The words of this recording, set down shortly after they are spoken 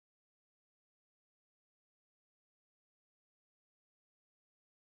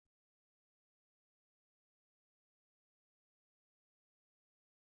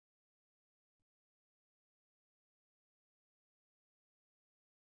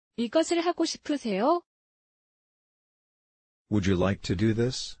이것을 하고 싶으세요? Would you like to do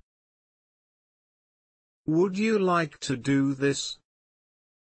this? Would you like to do this?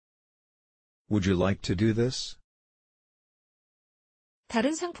 Would you like to do this?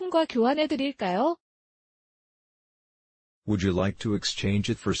 다른 상품과 교환해 드릴까요? Would you like to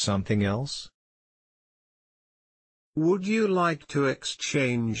exchange it for something else? Would you like to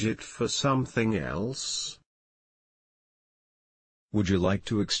exchange it for something else? Would you like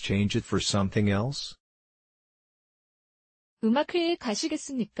to exchange it for something else? 음악회에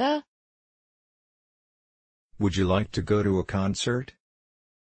가시겠습니까? Would you like to go to a concert?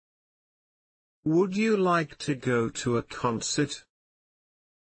 Would you like to go to a concert?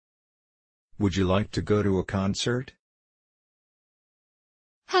 Would you like to go to a concert?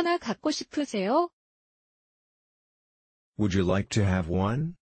 하나 갖고 싶으세요? Would you like to have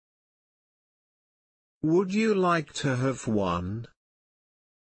one? Would you like to have one?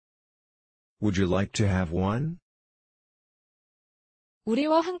 Would you like to have one?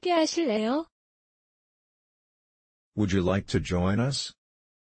 우리와 함께 하실래요? Would you like to join us?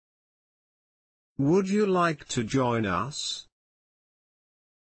 Would you like to join us?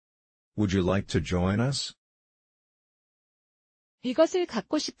 Would you like to join us? 이것을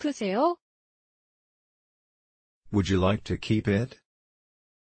갖고 싶으세요? Would you like to keep it?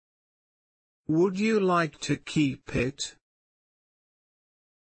 Would you like to keep it?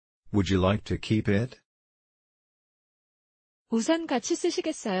 Would you like to keep it? 우산 같이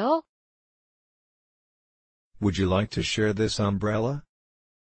쓰시겠어요? Would you like to share this umbrella?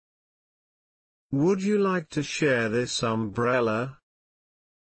 Would you like to share this umbrella?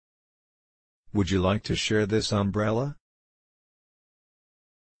 Would you like to share this umbrella?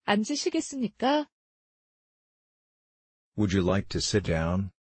 앉으시겠습니까? Would you like to sit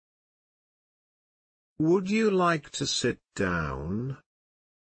down? Would you like to sit down?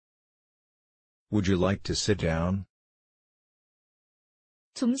 Would you like to sit down?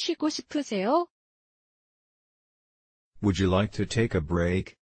 좀 쉬고 싶으세요? Would you like to take a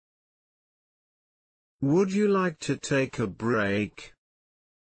break? Would you like to take a break?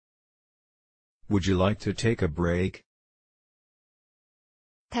 Would you like to take a break?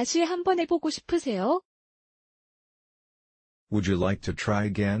 다시 한번 해보고 싶으세요? Would you like to try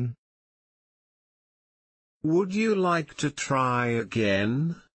again? Would you like to try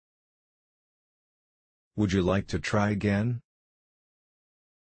again? Would you like to try again?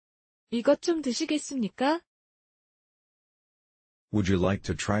 이것 좀 드시겠습니까? Would you like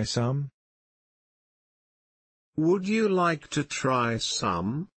to try some? Would you like to try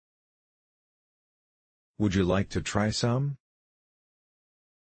some? Would you like to try some?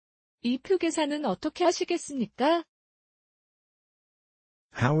 이 표 계산은 어떻게 하시겠습니까?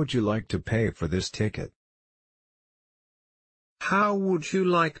 How would you like to pay for this ticket? How would you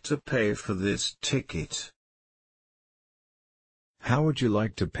like to pay for this ticket? How would you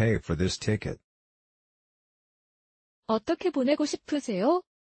like to pay for this ticket? 어떻게 보내고 싶으세요?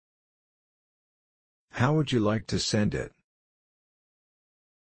 How would you like to send it?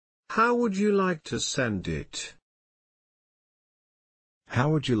 How would you like to send it? How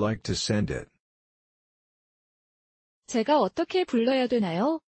would you like to send it? 제가 어떻게 불러야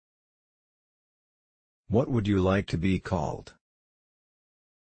되나요? What would you like to be called?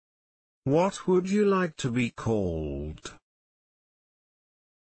 What would you like to be called?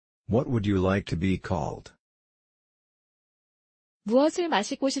 What would you like to be called? 무엇을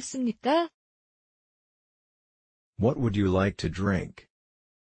마시고 싶습니까? What would you like to drink?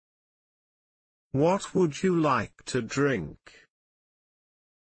 What would you like to drink?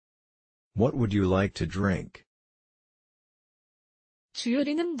 What would you like to drink?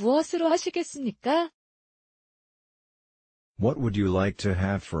 주요리는 무엇으로 하시겠습니까? What would you like to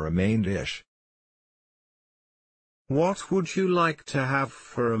have for a main dish? What would you like to have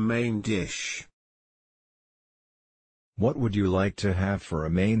for a main dish? What would you like to have for a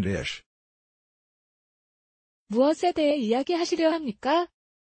main dish? 무엇에 대해 이야기하시려 합니까?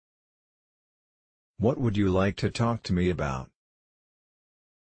 What would you like to talk to me about?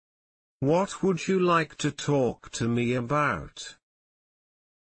 What would you like to talk to me about?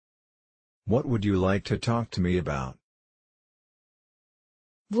 What would you like to talk to me about?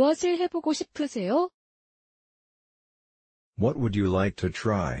 무엇을 해보고 싶으세요? What would you like to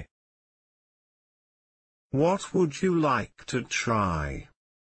try? What would you like to try?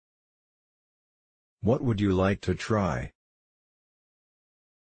 What would you like to try?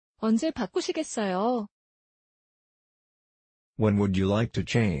 언제 바꾸시겠어요? When would you like to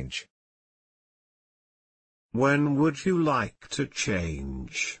change? When would you like to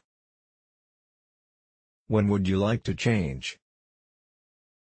change? When would you like to change?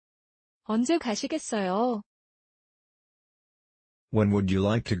 언제 가시겠어요? When would you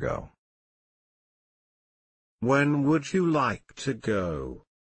like to go? When would you like to go?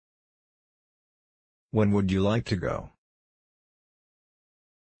 When would you like to go?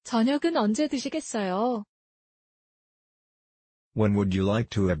 저녁은 언제 드시겠어요? When would you like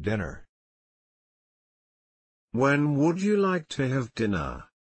to have dinner? When would you like to have dinner?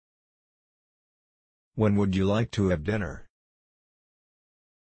 When would you like to have dinner?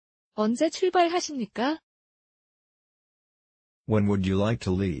 언제 출발하십니까? When would you like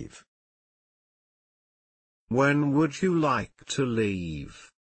to leave? When would you like to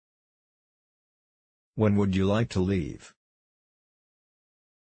leave? When would you like to leave?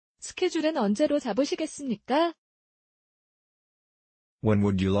 스케줄은 언제로 잡으시겠습니까? When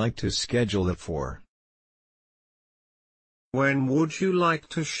would you like to schedule it for? When would you like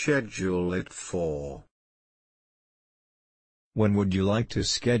to schedule it for? When would you like to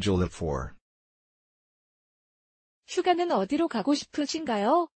schedule it for? 휴가는 어디로 가고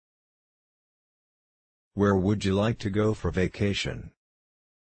싶으신가요? Where would you like to go for vacation?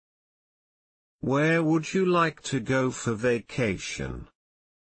 Where would you like to go for vacation?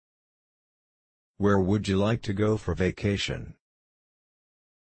 Where would you like to go for vacation?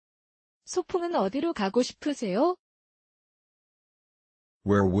 소풍은 어디로 가고 싶으세요?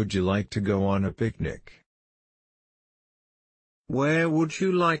 Where would you like to go on a picnic? Where would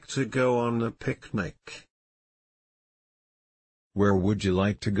you like to go on a picnic? Where would you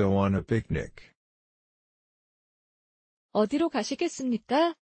like to go on a picnic? 어디로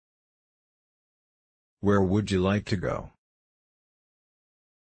가시겠습니까? Where would you like to go?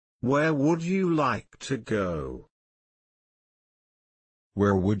 Where would you like to go?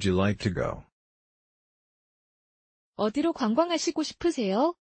 Where would you like to go? 어디로 관광하시고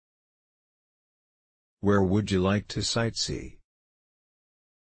싶으세요? Where would you like to sightsee?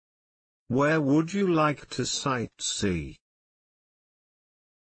 Where would you like to sightsee?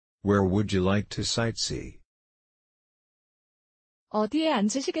 Where would you like to sightsee? 어디에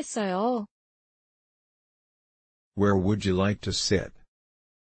앉으시겠어요? Where would you like to sit?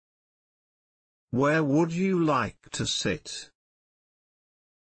 Where would you like to sit?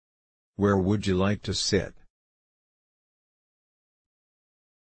 Where would you like to sit?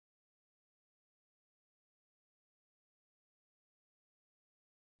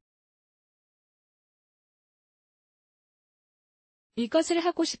 이것을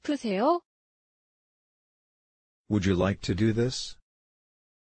하고 싶으세요? Would you like to do this?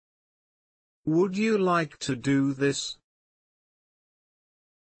 Would you like to do this?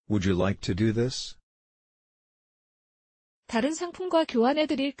 Would you like to do this? 다른 상품과 교환해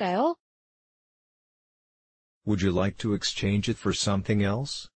드릴까요? Would you like to exchange it for something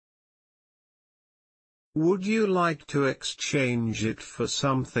else? Would you like to exchange it for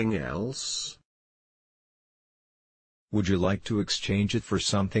something else? Would you like to exchange it for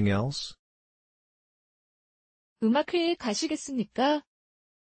something else? 음악회에 가시겠습니까?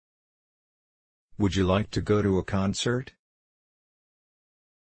 Would you like to go to a concert?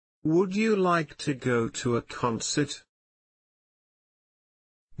 Would you like to go to a concert?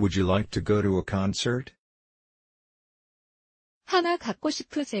 Would you like to go to a concert? 하나 갖고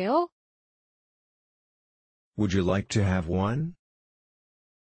싶으세요? Would you like to have one?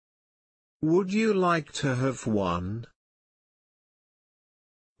 Would you like to have one?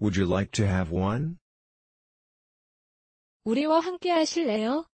 Would you like to have one? 우리와 함께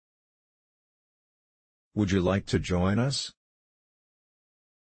하실래요? Would you like to join us?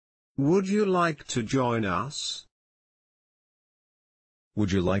 Would you like to join us?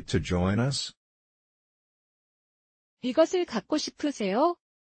 Would you like to join us? 이것을 갖고 싶으세요?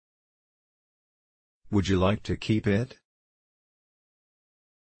 Would you like to keep it?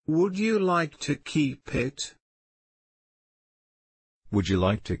 Would you like to keep it? Would you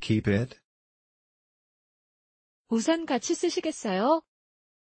like to keep it? 우산 같이 쓰시겠어요?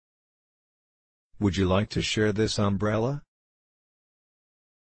 Would you like to share this umbrella?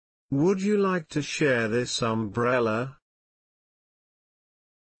 Would you like to share this umbrella?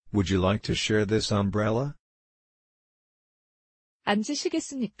 Would you like to share this umbrella?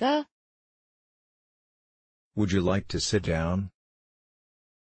 앉으시겠습니까? Would you like to sit down?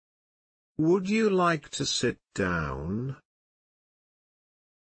 Would you like to sit down?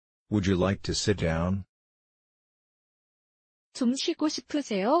 Would you like to sit down? 좀 쉬고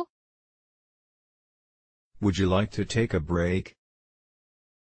싶으세요? Would you like to take a break?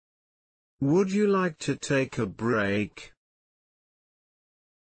 Would you like to take a break?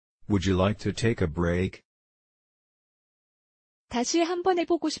 Would you like to take a break? 다시 한번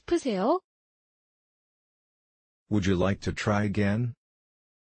해보고 싶으세요? Would you like to try again?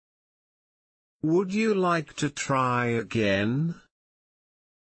 Would you like to try again?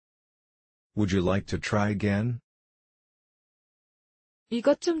 Would you like to try again?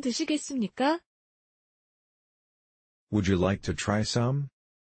 이것 좀 드시겠습니까? Would you like to try some?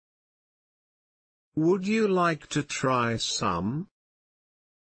 Would you like to try some?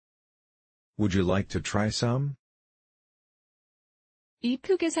 Would you like to try some? 이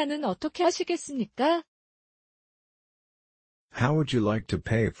표 계산은 어떻게 하시겠습니까? How would you like to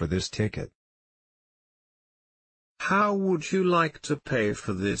pay for this ticket? How would you like to pay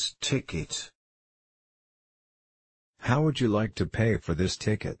for this ticket? How would you like to pay for this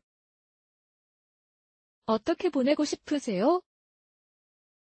ticket? 어떻게 보내고 싶으세요?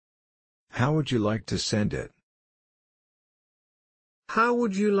 How would you like to send it? How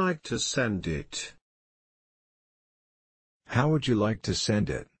would you like to send it? How would you like to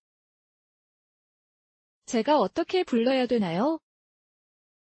send it? 제가 어떻게 불러야 되나요?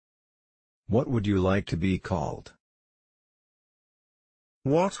 What would you like to be called?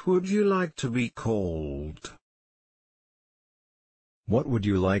 What would you like to be called? What would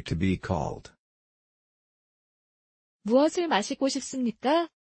you like to be called? 무엇을 마시고 싶습니까?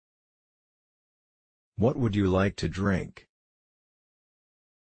 What would you like to drink?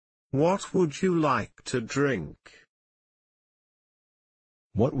 What would you like to drink?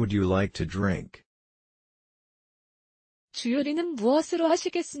 What would you like to drink? 주요리는 무엇으로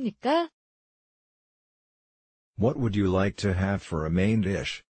하시겠습니까? What would you like to have for a main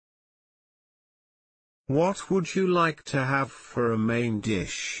dish? What would you like to have for a main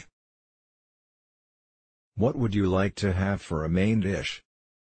dish? What would you like to have for a main dish?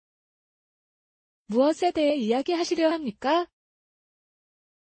 무엇에 대해 이야기하시려 합니까?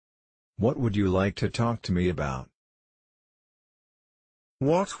 What would you like to talk to me about?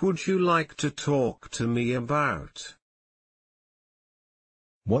 What would you like to talk to me about?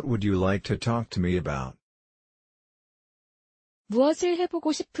 What would you like to talk to me about? 무엇을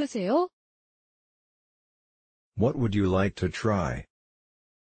해보고 싶으세요? What would you like to try?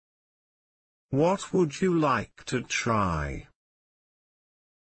 What would you like to try?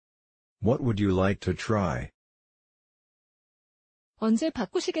 What would you like to try? 언제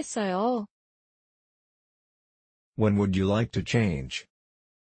바꾸시겠어요? When would you like to change?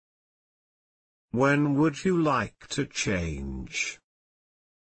 When would you like to change?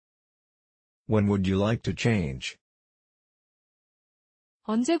 When would you like to change?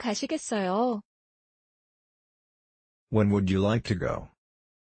 언제 가시겠어요? When would you like to go?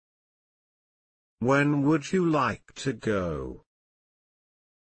 When would you like to go?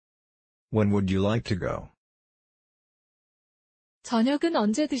 When would you like to go? 저녁은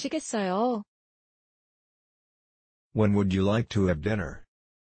언제 드시겠어요? When would you like to have dinner?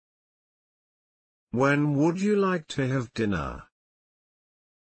 When would you like to have dinner?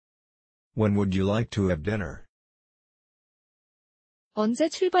 When would you like to have dinner? 언제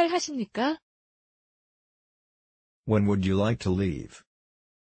출발하십니까? When would you like to leave?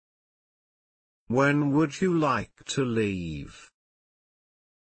 When would you like to leave?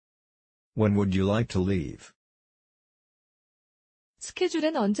 When would you like to leave?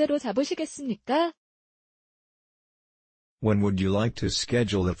 스케줄은 언제로 잡으시겠습니까? When would you like to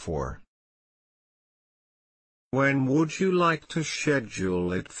schedule it for? When would you like to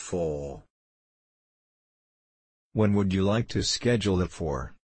schedule it for? When would you like to schedule it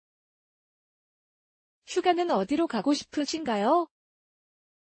for? 휴가는 어디로 가고 싶으신가요?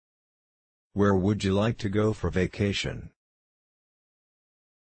 Where would you like to go for vacation?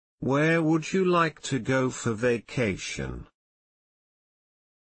 Where would you like to go for vacation?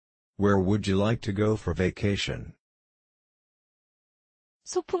 Where would you like to go for vacation?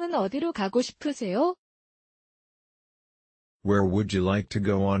 소풍은 어디로 가고 싶으세요? Where would you like to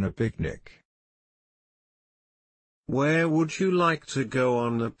go on a picnic? Where would you like to go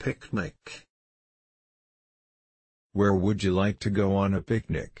on a picnic? Where would you like to go on a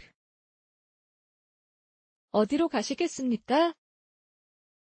picnic? 어디로 가시겠습니까?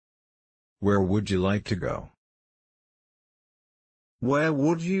 Where would you like to go? Where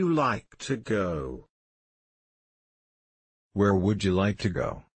would you like to go? Where would you like to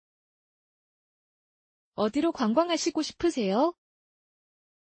go? 어디로 관광하시고 싶으세요?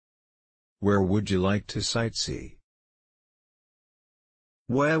 Where would you like to sightsee?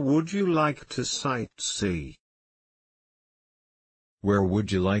 Where would you like to sightsee? Where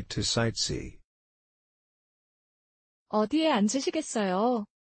would you like to sightsee? 어디에 앉으시겠어요?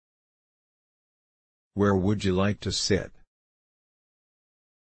 Where would you like to sit?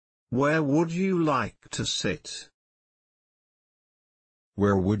 Where would you like to sit?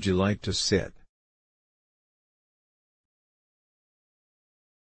 Where would you like to sit?